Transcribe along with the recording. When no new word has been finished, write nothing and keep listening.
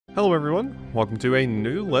Hello everyone, welcome to a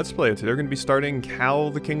new Let's Play. Today we're going to be starting Kao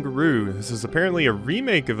The Kangaroo. This is apparently a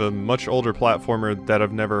remake of a much older platformer that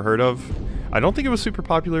I've never heard of. I don't think it was super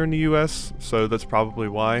popular in the US, so that's probably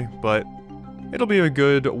why, but it'll be a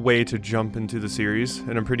good way to jump into the series,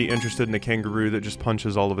 and I'm pretty interested in a kangaroo that just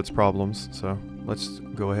punches all of its problems, so let's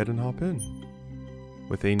go ahead and hop in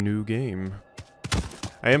with a new game.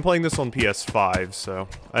 I am playing this on PS5, so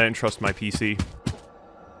I didn't trust my PC.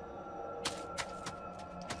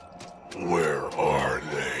 Where are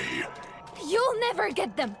they? You'll never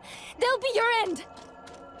get them! They'll be your end!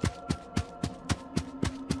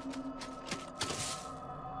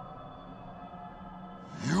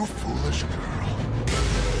 You foolish girl.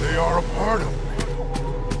 They are a part of me.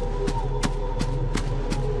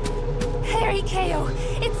 Hurry, Kao!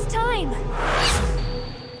 It's time!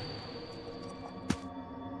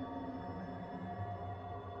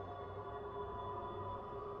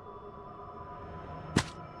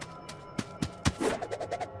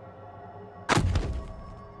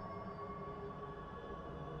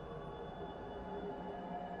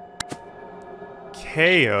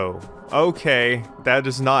 Kao. Okay, that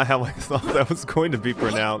is not how I thought that was going to be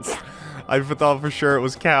pronounced. I thought for sure it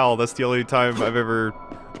was Cal. That's the only time I've ever,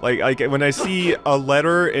 like when I see a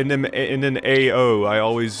letter in an AO, I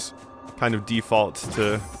always kind of default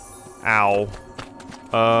to ow.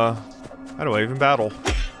 How do I even battle?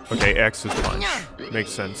 Okay, X is punch.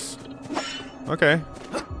 Makes sense. Okay.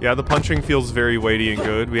 Yeah, the punching feels very weighty and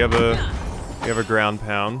good. We have a ground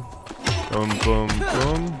pound. Boom, boom,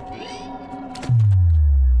 boom.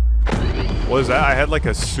 What is that? I had like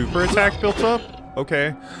a super attack built up?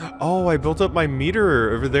 Okay. Oh, I built up my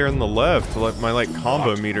meter over there on the left, like my like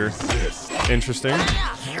combo meter. Interesting.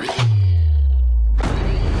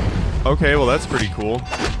 Okay, well that's pretty cool.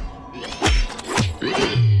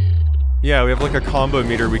 Yeah, we have like a combo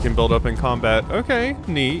meter we can build up in combat. Okay,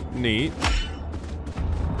 neat, neat.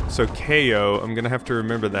 So KO, I'm gonna have to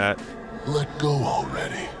remember that. Let go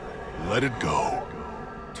already. Let it go.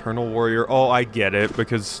 Eternal Warrior. Oh, I get it,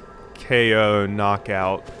 because KO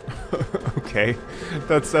knockout. Okay,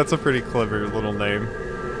 that's a pretty clever little name.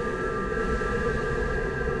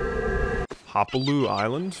 Hopaloo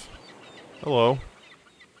Island. Hello.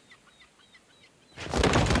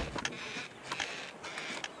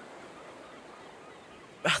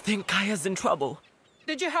 I think Kaya's in trouble.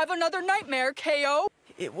 Did you have another nightmare, Kao?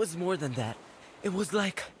 It was more than that. It was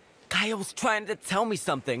like Kaya was trying to tell me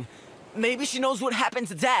something. Maybe she knows what happened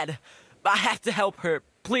to Dad. I have to help her.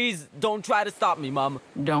 Please don't try to stop me, Mom.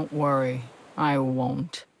 Don't worry, I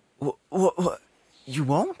won't. What? You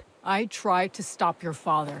won't? I tried to stop your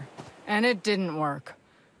father, and it didn't work.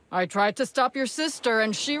 I tried to stop your sister,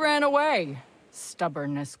 and she ran away.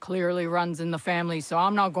 Stubbornness clearly runs in the family, so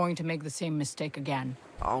I'm not going to make the same mistake again.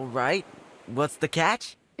 All right. What's the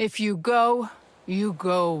catch? If you go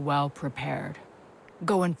well prepared.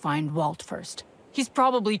 Go and find Walt first. He's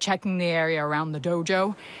probably checking the area around the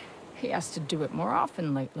dojo. He has to do it more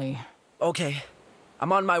often lately. Okay.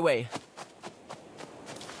 I'm on my way.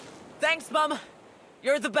 Thanks, Mom.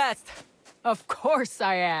 You're the best. Of course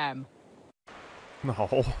I am.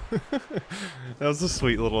 No. That was a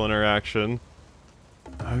sweet little interaction.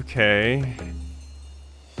 Okay.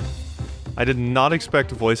 I did not expect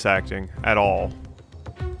voice acting at all.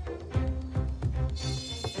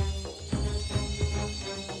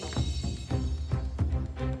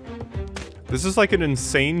 This is like an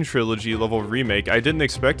insane trilogy level remake. I didn't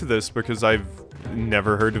expect this because I've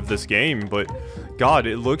never heard of this game, but God,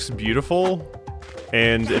 it looks beautiful.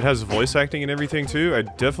 And it has voice acting and everything too. I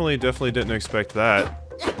definitely didn't expect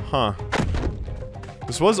that. Huh.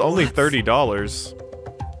 This was only $30.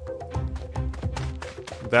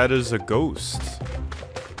 That is a ghost.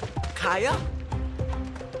 Kaya?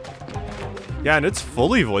 Yeah, and it's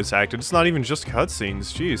fully voice acted. It's not even just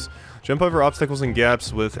cutscenes. Jeez. Jump over obstacles and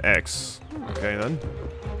gaps with X. Okay, then.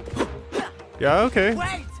 Yeah, okay.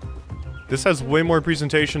 Wait! This has way more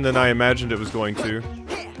presentation than I imagined it was going to.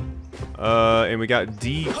 And we got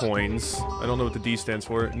D coins. I don't know what the D stands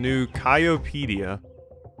for. New Kaiopedia.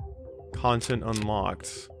 Content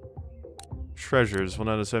unlocked. Treasures, 1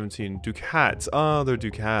 out of 17. Ducats. Oh, they're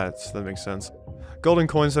Ducats. That makes sense. Golden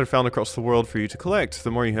coins that are found across the world for you to collect.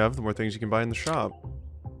 The more you have, the more things you can buy in the shop.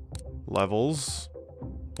 Levels.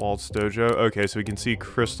 Walt's Dojo. Okay, so we can see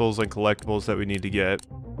crystals and collectibles that we need to get.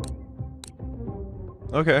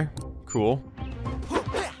 Okay, cool.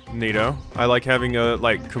 Neato. I like having a,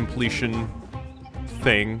 like, completion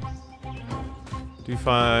thing. Do you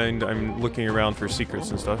find... I'm looking around for secrets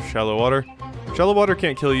and stuff. Shallow water. Shallow water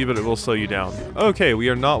can't kill you, but it will slow you down. Okay, we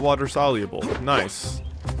are not water soluble. Nice.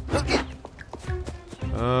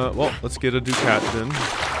 Well, let's get a Ducat then.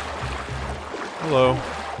 Hello.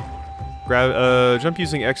 Jump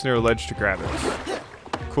using X near a ledge to grab it.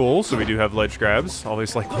 Cool, so we do have ledge grabs.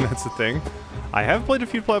 Always like when that's a thing. I have played a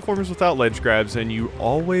few platformers without ledge grabs, and you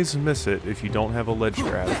always miss it if you don't have a ledge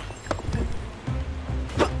grab.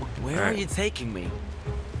 Where are you taking me?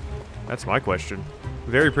 That's my question.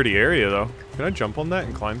 Very pretty area, though. Can I jump on that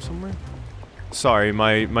and climb somewhere? Sorry,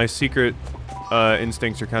 my secret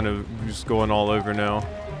instincts are kind of just going all over now.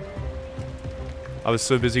 I was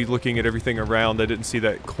so busy looking at everything around, I didn't see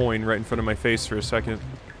that coin right in front of my face for a second.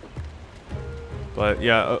 But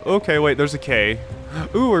yeah, okay, wait, there's a K.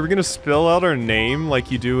 Ooh, are we gonna spell out our name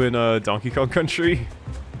like you do in Donkey Kong Country?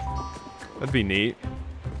 That'd be neat.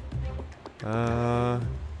 Yeah,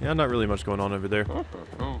 not really much going on over there.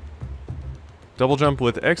 Double jump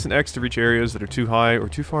with X and X to reach areas that are too high or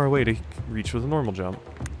too far away to reach with a normal jump.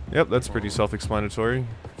 Yep, that's pretty self-explanatory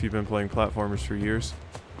if you've been playing platformers for years.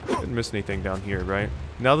 Didn't miss anything down here, right?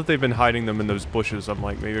 Now that they've been hiding them in those bushes, I'm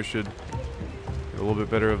like, maybe I should get a little bit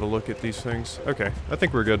better of a look at these things. Okay, I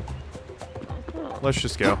think we're good. Let's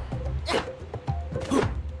just go.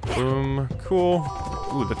 Boom, cool.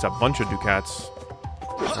 Ooh, that's a bunch of ducats.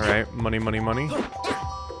 Alright, money, money, money.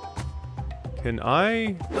 Can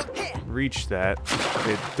I reach that?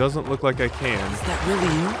 It doesn't look like I can. Is that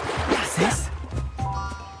really you? Sis?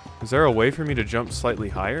 Is there a way for me to jump slightly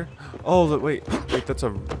higher? Oh, wait, that's a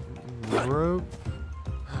rope?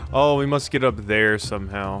 Oh, we must get up there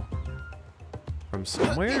somehow. From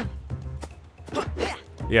somewhere?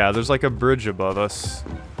 Yeah, there's like a bridge above us.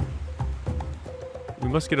 We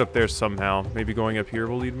must get up there somehow. Maybe going up here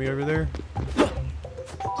will lead me over there?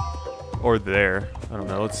 Or there. I don't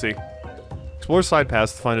know, let's see. Explore side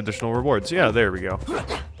paths to find additional rewards. Yeah, there we go.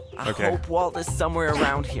 I hope Walt is somewhere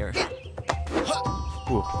around here.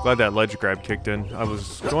 Ooh, glad that ledge grab kicked in. I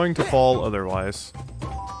was going to fall otherwise.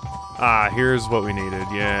 Ah, here's what we needed,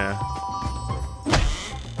 yeah.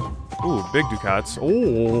 Ooh, big ducats.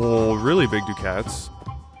 Oh, really big ducats.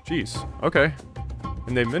 Jeez, okay.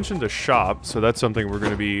 And they mentioned a shop, so that's something we're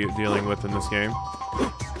going to be dealing with in this game.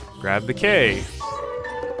 Grab the K.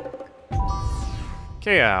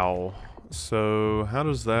 K-ow. So, how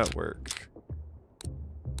does that work?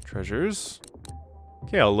 Treasures.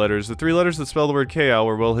 K-ow letters. The 3 letters that spell the word K-ow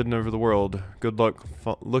are well hidden over the world. Good luck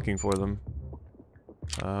looking for them.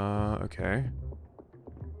 Okay.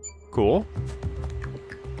 Cool.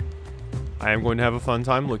 I am going to have a fun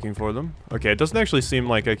time looking for them. Okay, it doesn't actually seem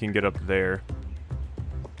like I can get up there.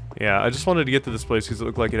 Yeah, I just wanted to get to this place because it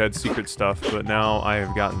looked like it had secret stuff, but now I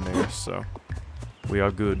have gotten there, so we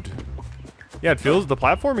are good. Yeah, it feels, the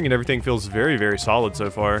platforming and everything feels very, very solid so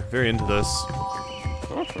far. Very into this.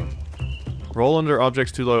 Roll under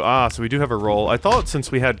objects too low. Ah, so we do have a roll. I thought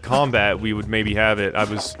since we had combat, we would maybe have it. I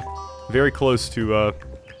was very close to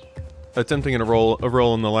attempting a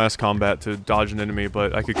roll in the last combat to dodge an enemy,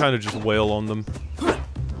 but I could kind of just wail on them.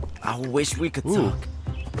 I wish we could talk.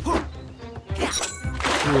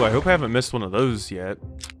 Ooh, I hope I haven't missed one of those yet.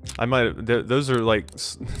 I might. Those are like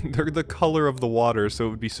they're the color of the water, so it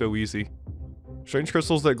would be so easy. Strange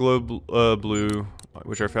crystals that glow blue,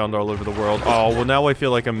 which are found all over the world. Oh, well now I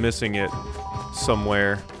feel like I'm missing it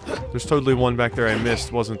somewhere. There's totally one back there I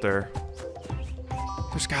missed, wasn't there?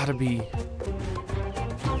 There's gotta be.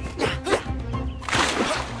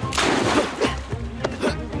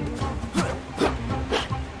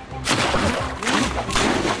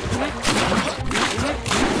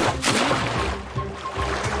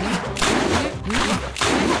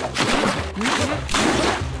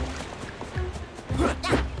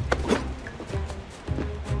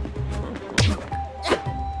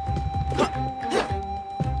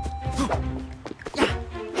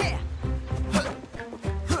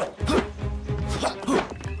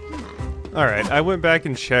 Alright, I went back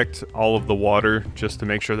and checked all of the water just to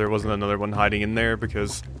make sure there wasn't another one hiding in there,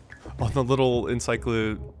 because on the little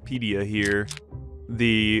encyclopedia here,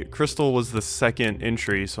 the crystal was the second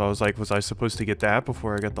entry, so I was like, was I supposed to get that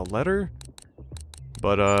before I got the letter?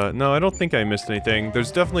 But, no, I don't think I missed anything.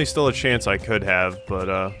 There's definitely still a chance I could have,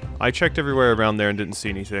 but, I checked everywhere around there and didn't see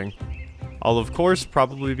anything. I'll, of course,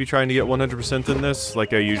 probably be trying to get 100% in this,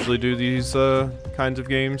 like I usually do these, kinds of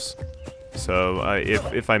games. So,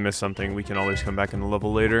 if I miss something, we can always come back in the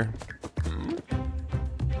level later.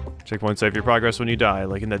 Checkpoint save your progress when you die,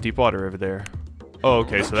 like in that deep water over there. Oh,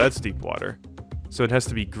 okay, so that's deep water. So it has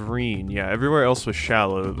to be green. Yeah, everywhere else was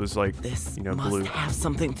shallow. It was like, you know, blue. This must have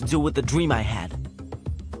something to do with the dream I had.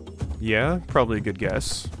 Yeah, probably a good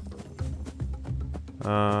guess.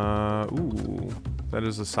 Ooh. That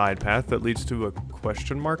is a side path that leads to a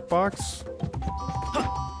question mark box.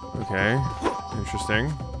 Okay, interesting.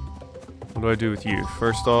 What do I do with you?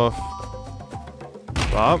 First off,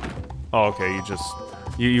 bop. Oh, okay,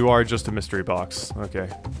 you are just a mystery box. Okay.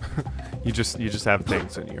 you just have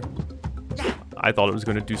things in you. I thought it was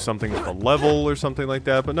going to do something with a level or something like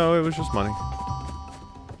that, but no, it was just money.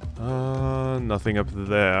 Nothing up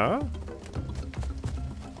there.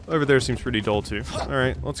 Over there seems pretty dull too.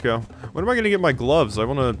 Alright, let's go. When am I gonna get my gloves? I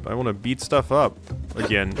wanna beat stuff up.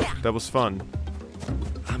 Again. That was fun.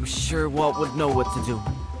 I'm sure Walt would know what to do.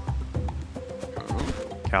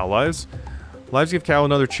 Cow lives? Lives give Cow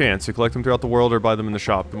another chance to collect them throughout the world or buy them in the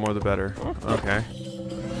shop. The more the better. Okay.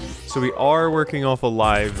 So we are working off a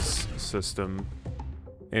lives system.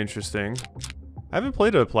 Interesting. I haven't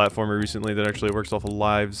played a platformer recently that actually works off a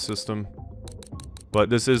lives system. But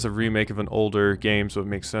this is a remake of an older game, so it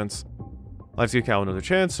makes sense. Lives give Cow another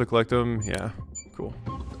chance to collect them. Yeah, cool.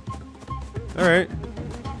 Alright.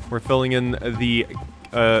 We're filling in the...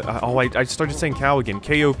 oh, I started saying Cow again.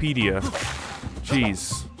 Kopedia.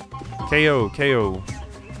 Jeez. KO.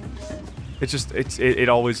 It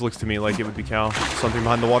always looks to me like it would be Cow. Something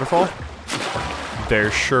behind the waterfall?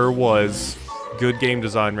 There sure was. Good game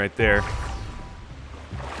design right there.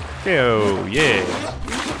 KO, yeah.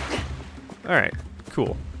 Alright.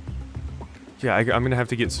 Cool. Yeah, I'm gonna have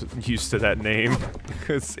to get used to that name,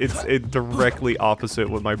 because it's directly opposite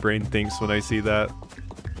what my brain thinks when I see that.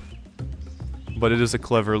 But it is a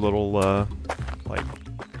clever little, like,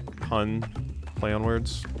 pun, play on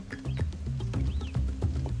words.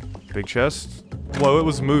 Big chest. Whoa, it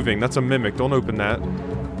was moving. That's a mimic. Don't open that.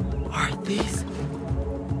 Are these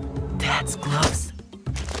Dad's gloves?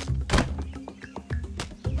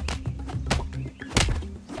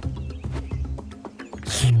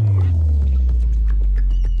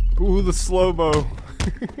 Ooh, the slow-mo.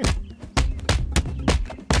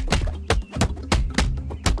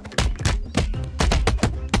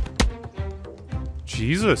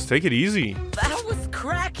 Jesus, take it easy. That was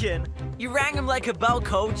cracking. You rang him like a bell,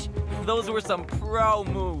 coach. Those were some pro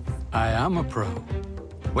moves. I am a pro.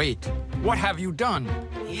 Wait, what have you done?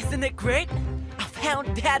 Isn't it great? I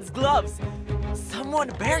found Dad's gloves. Someone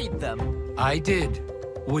buried them. I did,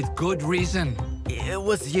 with good reason. It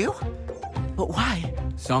was you? But why?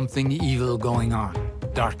 Something evil going on.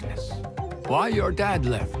 Darkness. Why your dad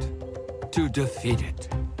left? To defeat it.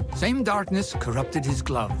 Same darkness corrupted his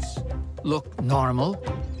gloves. Looked normal,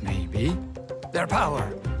 maybe. Their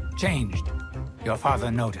power changed. Your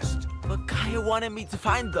father noticed. But Kaya wanted me to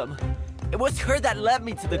find them. It was her that led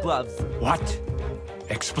me to the gloves. What?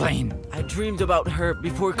 Explain. I dreamed about her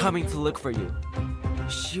before coming to look for you.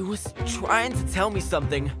 She was trying to tell me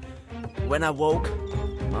something. When I woke,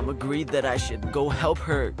 Mom agreed that I should go help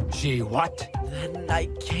her. She what? Then I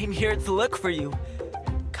came here to look for you.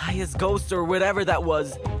 Kaya's ghost or whatever that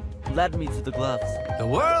was led me to the gloves. The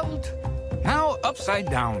world? Now upside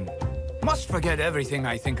down. Must forget everything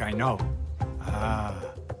I think I know. Ah,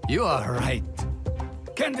 you are right.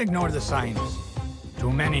 Can't ignore the signs.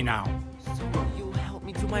 Too many now. So will you help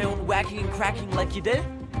me do my own whacking and cracking like you did?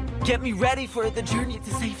 Get me ready for the journey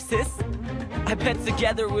to save Sis? I bet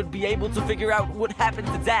together we'd be able to figure out what happened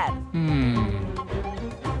to Dad.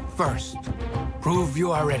 First, prove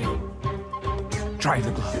you are ready. Try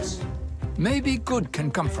the gloves. Maybe good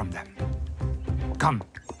can come from them. Come,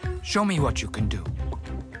 show me what you can do.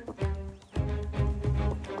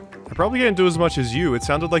 I probably can't do as much as you. It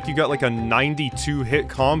sounded like you got like a 92 hit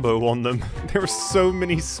combo on them. There were so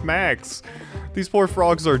many smacks. These poor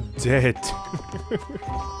frogs are dead.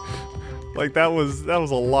 Like that was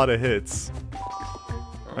a lot of hits.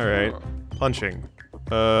 Alright. Punching.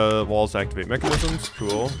 Walls activate mechanisms.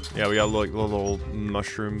 Cool. Yeah, we got like a little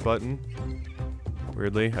mushroom button.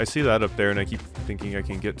 Weirdly. I see that up there and I keep thinking I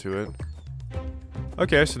can get to it.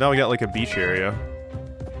 Okay, so now we got like a beach area.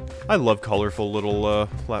 I love colorful little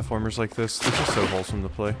platformers like this. They're just so wholesome to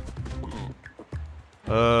play.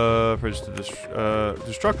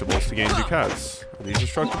 Destructibles to gain ducats. Are these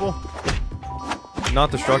destructible? Not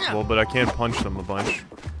destructible, but I can punch them a bunch.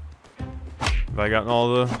 Have I gotten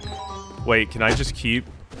all the... Wait, can I just keep...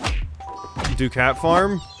 Ducat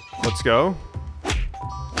farm? Let's go.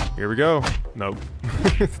 Here we go. Nope.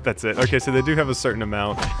 That's it. Okay, so they do have a certain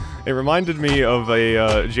amount. It reminded me of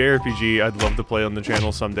a JRPG I'd love to play on the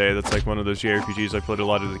channel someday. That's like one of those JRPGs I played a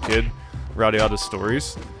lot as a kid. Radiata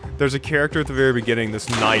Stories. There's a character at the very beginning, this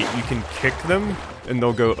knight. You can kick them, and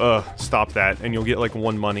they'll go, stop that. And you'll get like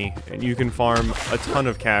 1 money. And you can farm a ton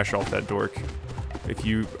of cash off that dork. If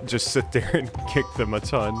you just sit there and kick them a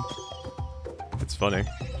ton. It's funny.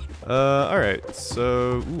 Alright,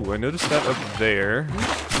 so... Ooh, I noticed that up there.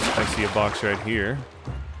 I see a box right here.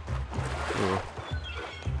 Ooh.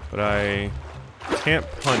 But I can't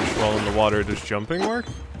punch while in the water. Does jumping work?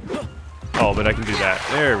 Oh, but I can do that.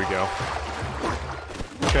 There we go.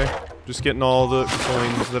 Okay. Just getting all the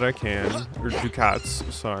coins that I can. Or ducats,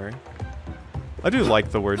 sorry. I do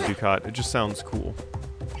like the word ducat. It just sounds cool.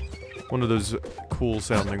 One of those cool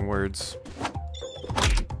sounding words.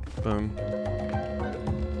 Boom.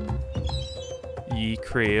 Ye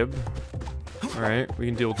crab. Alright, we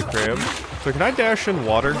can deal with the crab. So can I dash in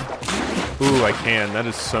water? Ooh, I can. That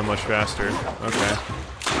is so much faster. Okay.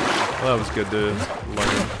 Well, that was good to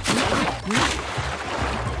learn.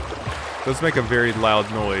 Does make a very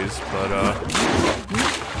loud noise, but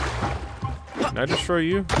can I destroy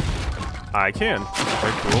you? I can.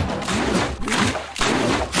 Very cool.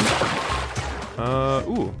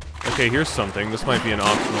 Ooh. Okay, here's something. This might be an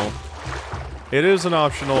optional. It is an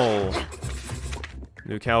optional.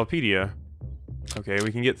 New Cowpedia. Okay,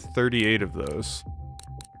 we can get 38 of those.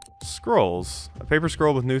 Scrolls. A paper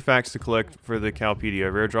scroll with new facts to collect for the Cowpedia.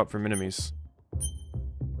 A rare drop from enemies.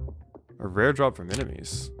 A rare drop from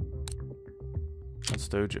enemies. That's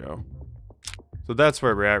Dojo. So that's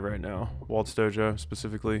where we're at right now. Waltz Dojo,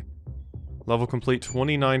 specifically. Level complete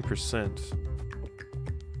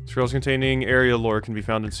 29%. Scrolls containing area lore can be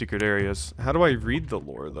found in secret areas. How do I read the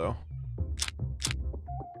lore, though?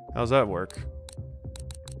 How's that work?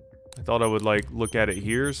 I thought I would, like, look at it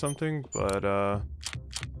here or something, but,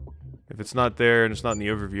 if it's not there and it's not in the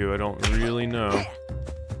overview, I don't really know.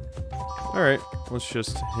 Alright, let's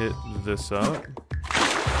just hit this up.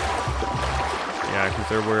 Yeah, because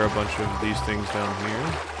there were a bunch of these things down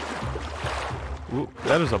here. Ooh,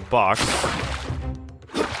 that is a box.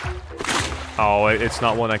 Oh, it's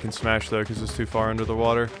not one I can smash, though, because it's too far under the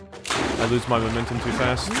water. I lose my momentum too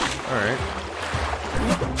fast. Alright.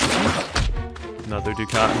 Another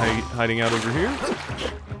Ducat hiding out over here.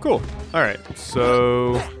 Cool. Alright,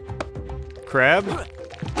 so... Crab,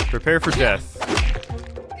 prepare for death.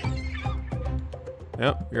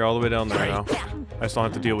 Yep, you're all the way down there now. I still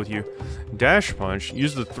have to deal with you. Dash punch.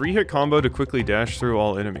 Use the 3-hit combo to quickly dash through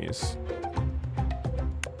all enemies.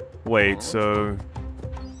 Wait, so...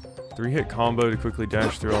 3-hit combo to quickly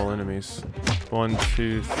dash through all enemies. 1,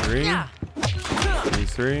 2, 3. 2,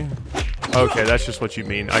 3. Okay, that's just what you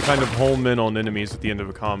mean. I kind of home in on enemies at the end of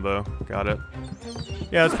a combo. Got it.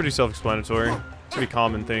 Yeah, that's pretty self-explanatory. Pretty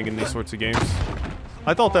common thing in these sorts of games.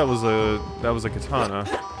 I thought that was a katana.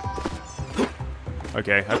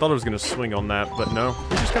 Okay, I thought I was gonna swing on that, but no.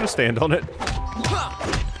 You just gotta stand on it.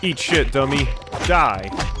 Eat shit, dummy. Die.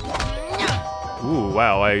 Ooh,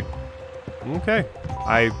 wow, okay.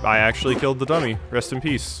 I actually killed the dummy. Rest in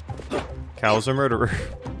peace. Cow's a murderer.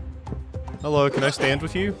 Hello, can I stand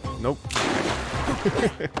with you? Nope.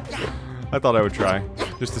 I thought I would try,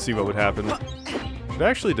 just to see what would happen. Should I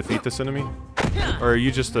actually defeat this enemy? Or are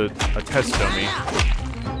you just a test dummy?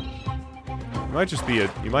 You might just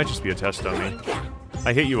be a test dummy.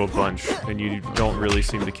 I hit you a bunch, and you don't really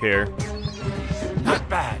seem to care. Not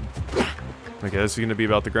bad. Okay, this is gonna be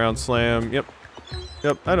about the ground slam. Yep,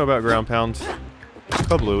 I know about ground pound.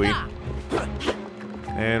 Kablooey.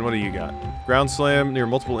 And what do you got? Ground slam near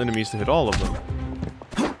multiple enemies to hit all of them.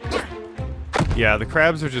 Yeah, the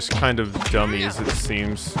crabs are just kind of dummies, it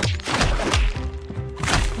seems.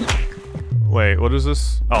 Wait, what is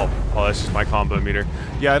this? Oh, that's just my combo meter.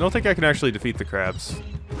 Yeah, I don't think I can actually defeat the crabs.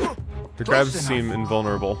 The crabs seem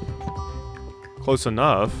invulnerable. Close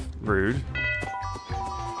enough. Rude.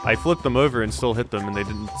 I flipped them over and still hit them, and they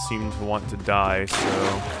didn't seem to want to die,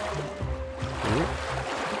 so... Ooh.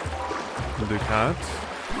 Ducat.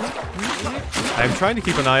 I'm trying to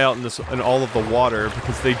keep an eye out in all of the water,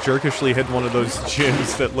 because they jerkishly hit one of those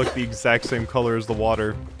gems that look the exact same color as the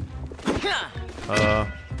water.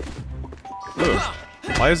 Ooh.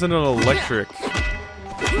 Why isn't it an electric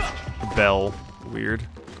bell? Weird.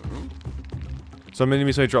 Some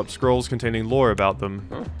enemies may drop scrolls containing lore about them.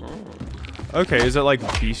 Okay, is it like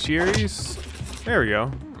bestiaries? There we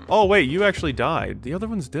go. Oh wait, you actually died. The other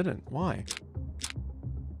ones didn't. Why?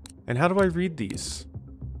 And how do I read these?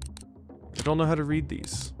 I don't know how to read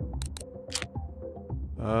these.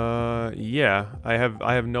 Yeah, I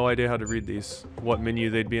have no idea how to read these. What menu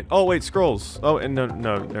they'd be in. Oh wait, scrolls. Oh, and no,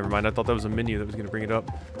 never mind. I thought that was a menu that was gonna bring it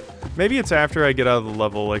up. Maybe it's after I get out of the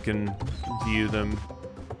level I can view them.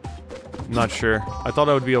 I'm not sure. I thought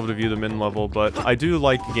I would be able to view them in level, but I do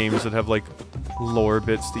like games that have like lore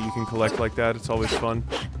bits that you can collect like that. It's always fun.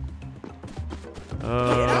 It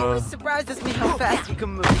always surprises me how fast you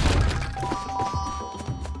can move.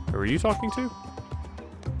 Who are you talking to?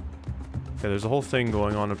 Okay, there's a whole thing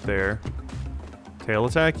going on up there. Tail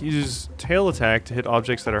attack? Uses tail attack to hit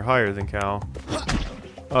objects that are higher than Kao.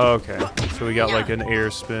 Oh, okay. So we got like an air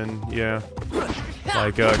spin. Yeah.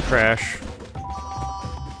 Like crash.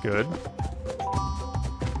 Good.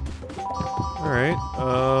 Alright,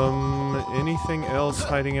 anything else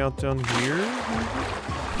hiding out down here?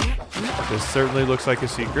 This certainly looks like a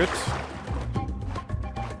secret.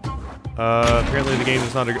 Apparently the game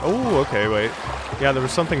is not a... Oh, okay, wait. Yeah, there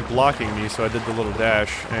was something blocking me, so I did the little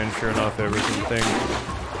dash, and sure enough, there was something.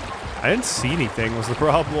 I didn't see anything, was the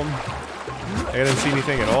problem. I didn't see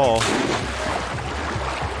anything at all.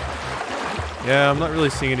 Yeah, I'm not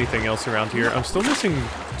really seeing anything else around here. I'm still missing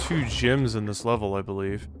 2 gems in this level, I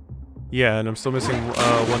believe. Yeah, and I'm still missing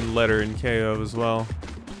 1 letter in KO as well.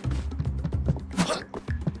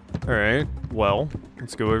 Alright, well,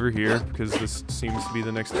 let's go over here, because this seems to be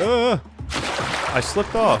the next... I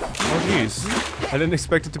slipped off. Oh, jeez. I didn't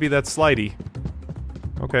expect it to be that slidey.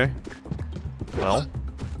 Okay. Well,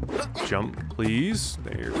 jump, please.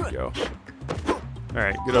 There we go.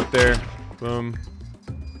 Alright, get up there. Boom.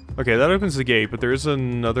 Okay, that opens the gate, but there is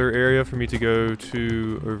another area for me to go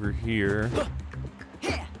to over here.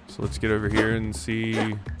 So let's get over here and see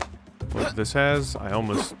what this has. I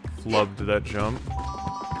almost flubbed that jump.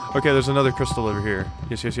 Okay, there's another crystal over here.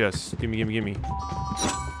 Yes, yes, yes. Gimme, gimme, gimme.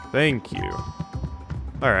 Thank you.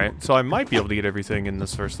 Alright, so I might be able to get everything in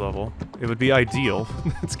this first level. It would be ideal.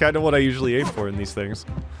 It's kind of what I usually aim for in these things.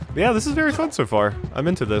 But yeah, this is very fun so far. I'm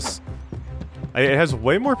into this. It has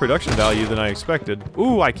way more production value than I expected.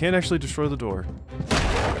 Ooh, I can actually destroy the door.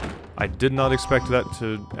 I did not expect that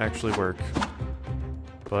to actually work.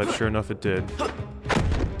 But sure enough, it did.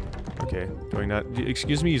 Okay, doing that.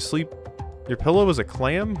 Excuse me, you sleep... Your pillow is a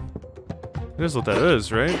clam? That is what that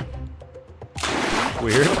is, right?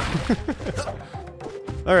 Weird.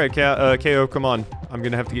 Alright, KO, come on. I'm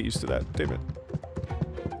gonna have to get used to that. Damn it.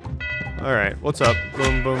 Alright, what's up?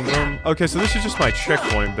 Boom, boom, boom. Okay, so this is just my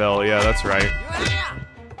checkpoint bell. Yeah, that's right.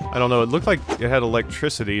 I don't know, it looked like it had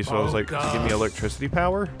electricity, so I was like, give me electricity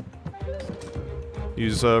power?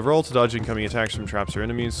 Use roll to dodge incoming attacks from traps or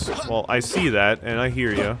enemies. Well, I see that, and I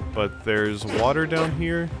hear you, but there's water down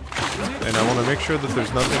here, and I want to make sure that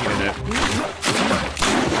there's nothing in it.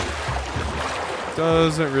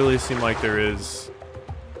 Doesn't really seem like there is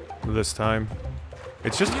this time.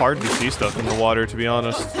 It's just hard to see stuff in the water, to be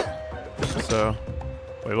honest. So,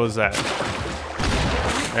 wait, what was that?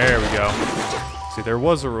 There we go. See, there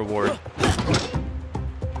was a reward.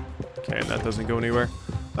 Okay, and that doesn't go anywhere.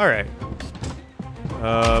 Alright.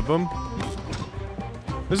 Boom.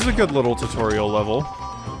 This is a good little tutorial level.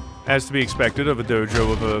 As to be expected of a dojo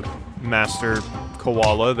with a master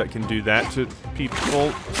koala that can do that to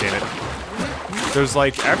people. Damn it. There's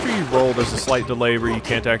like, after you roll, there's a slight delay where you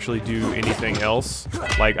can't actually do anything else.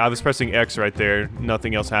 Like, I was pressing X right there,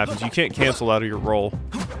 nothing else happens. You can't cancel out of your roll.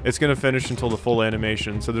 It's gonna finish until the full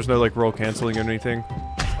animation, so there's no like roll canceling or anything.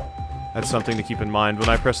 That's something to keep in mind. When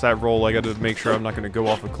I press that roll, I gotta make sure I'm not gonna go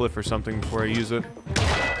off a cliff or something before I use it.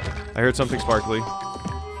 I heard something sparkly.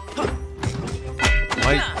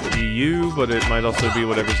 Might be you, but it might also be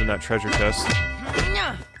whatever's in that treasure chest.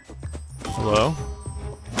 Hello?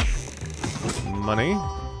 Money?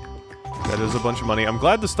 That is a bunch of money. I'm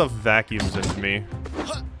glad this stuff vacuums into me.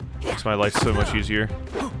 Makes my life so much easier.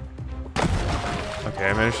 Okay,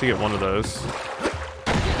 I managed to get one of those.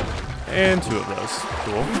 And 2 of those.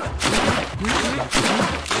 Cool.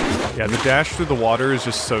 Yeah, the dash through the water is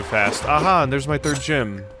just so fast. Aha, and there's my 3rd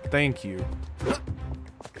gem. Thank you.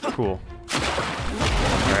 Cool.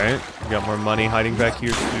 Alright, we got more money hiding back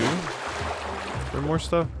here too. Is there more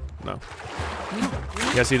stuff? No.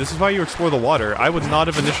 Yeah, see, this is why you explore the water. I would not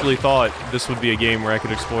have initially thought this would be a game where I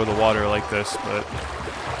could explore the water like this, but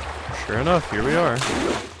sure enough, here we are.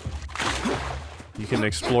 You can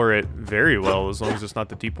explore it very well as long as it's not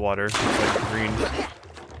the deep water. It's like green.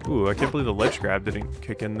 Ooh, I can't believe the ledge grab didn't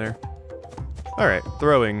kick in there. Alright,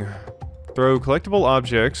 throwing. Throw collectible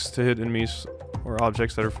objects to hit enemies or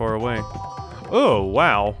objects that are far away. Oh,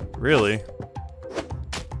 wow. Really?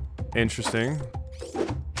 Interesting.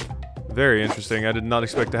 Very interesting. I did not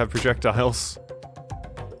expect to have projectiles.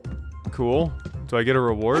 Cool. Do I get a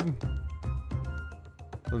reward?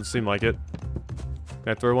 Doesn't seem like it.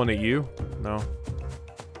 Can I throw one at you? No.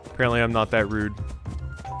 Apparently I'm not that rude.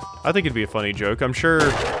 I think it'd be a funny joke. I'm sure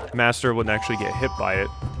Master wouldn't actually get hit by it.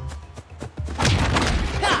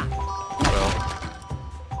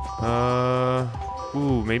 Well.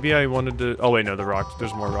 Ooh, maybe I wanted to... Oh, wait, no, the rocks.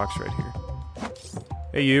 There's more rocks right here.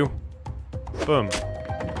 Hey, you. Boom.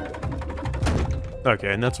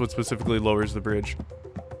 Okay, and that's what specifically lowers the bridge.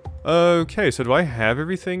 Okay, so do I have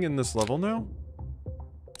everything in this level now?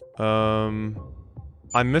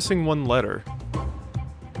 I'm missing 1 letter.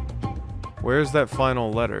 Where's that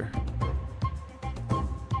final letter?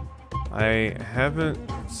 I haven't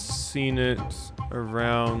seen it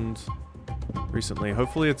around recently.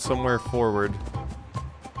 Hopefully it's somewhere forward.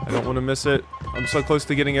 I don't want to miss it. I'm so close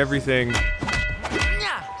to getting everything.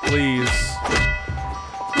 Please.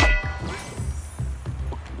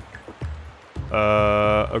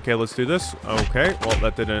 Okay, let's do this. Okay, well,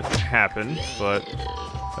 that didn't happen, but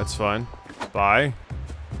that's fine. Bye.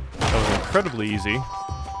 That was incredibly easy.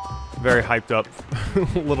 Very hyped up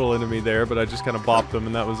little enemy there, but I just kind of bopped them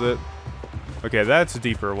and that was it. Okay, that's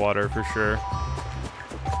deeper water for sure.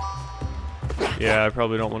 Yeah, I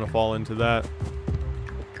probably don't want to fall into that.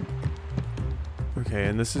 Okay,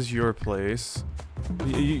 and this is your place.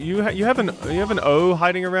 You have an O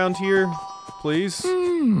hiding around here, please?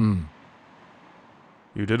 Hmm.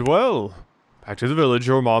 You did well. Back to the village,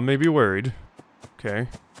 your mom may be worried. Okay.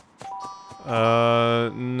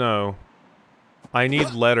 No. I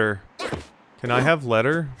need letter. Can I have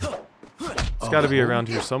letter? It's gotta be around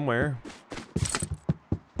here somewhere.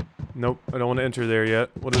 Nope, I don't want to enter there yet.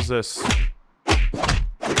 What is this?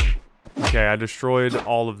 Okay, I destroyed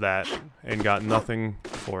all of that and got nothing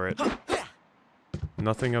for it.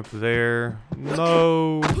 Nothing up there.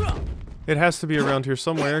 No! It has to be around here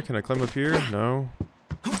somewhere. Can I climb up here? No.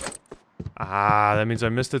 Ah, that means I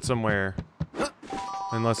missed it somewhere.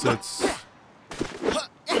 Unless it's...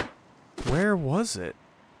 Where was it?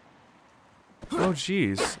 Oh,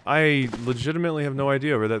 jeez. I legitimately have no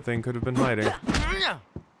idea where that thing could have been hiding.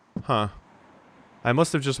 Huh. I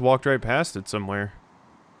must have just walked right past it somewhere.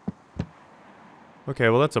 Okay,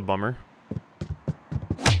 well that's a bummer.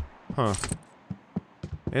 Huh.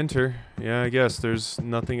 Enter. Yeah, I guess there's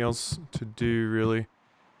nothing else to do, really.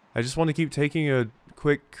 I just want to keep taking a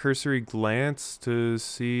quick cursory glance to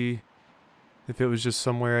see if it was just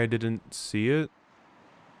somewhere I didn't see it.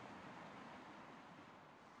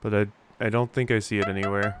 But I don't think I see it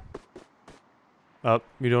anywhere. Up,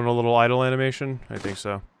 you doing a little idle animation? I think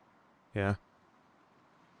so. Yeah.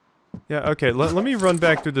 Yeah, okay, let me run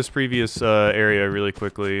back through this previous area really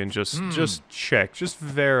quickly and just check, just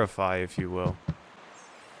verify, if you will.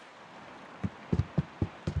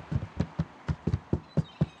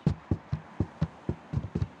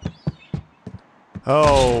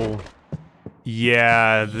 Oh.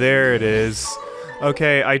 Yeah, there it is.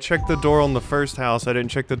 Okay, I checked the door on the first house, I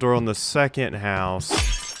didn't check the door on the second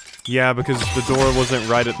house. Yeah, because the door wasn't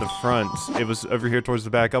right at the front. It was over here towards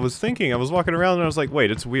the back. I was walking around and I was like,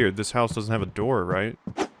 wait, it's weird. This house doesn't have a door, right?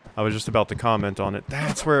 I was just about to comment on it.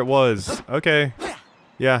 That's where it was. Okay.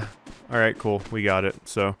 Yeah. Alright, cool. We got it.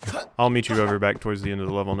 So, I'll meet you over back towards the end of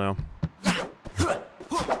the level now.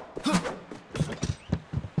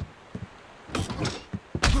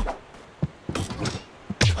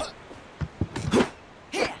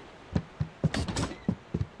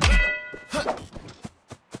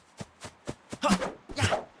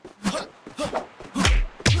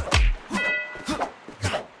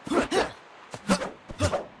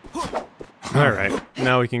 Alright,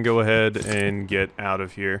 now we can go ahead and get out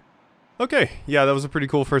of here. Okay, yeah, that was a pretty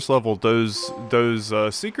cool first level. Those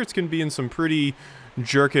secrets can be in some pretty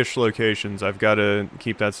jerkish locations. I've got to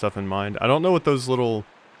keep that stuff in mind. I don't know what those little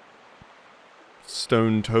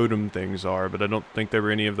stone totem things are, but I don't think there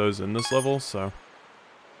were any of those in this level, so...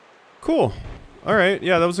 Cool. Alright,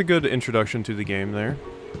 yeah, that was a good introduction to the game there.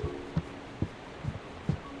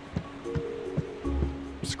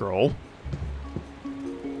 Scroll.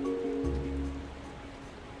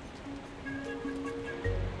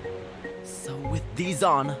 With these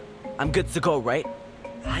on, I'm good to go, right?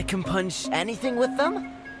 I can punch anything with them?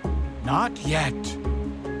 Not yet.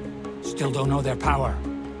 Still don't know their power.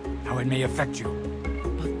 How it may affect you.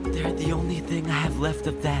 But they're the only thing I have left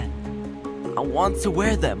of that. I want to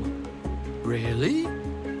wear them. Really?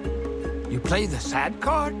 You play the sad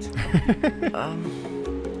card?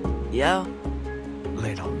 Yeah.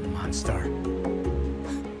 Little monster.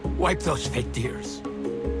 Wipe those fake tears.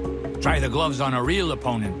 Try the gloves on a real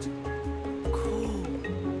opponent.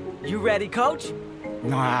 You ready, coach?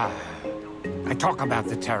 Nah. I talk about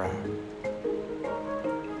the terror.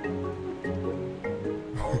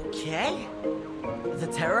 Okay. The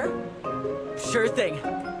terror? Sure thing.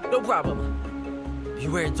 No problem.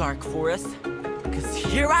 Beware, Dark Forest, because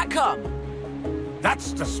here I come!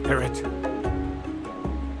 That's the spirit.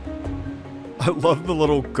 I love the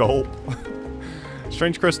little gulp.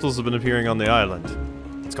 Strange crystals have been appearing on the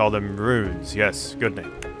island. Let's call them runes. Yes, good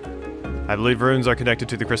name. I believe runes are connected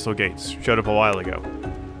to the crystal gates. Showed up a while ago.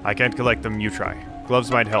 I can't collect them, you try. Gloves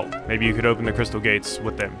might help. Maybe you could open the crystal gates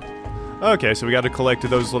with them. Okay, so we gotta collect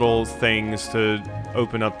those little things to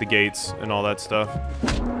open up the gates and all that stuff.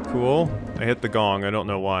 Cool. I hit the gong, I don't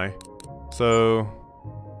know why. So...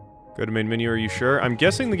 Go to main menu, are you sure? I'm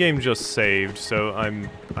guessing the game just saved, so I'm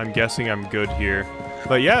guessing I'm good here.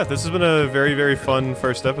 But yeah, this has been a very, very fun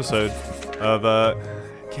first episode of,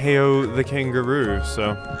 Kao the Kangaroo.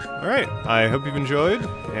 So, alright, I hope you've enjoyed,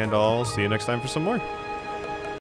 and I'll see you next time for some more.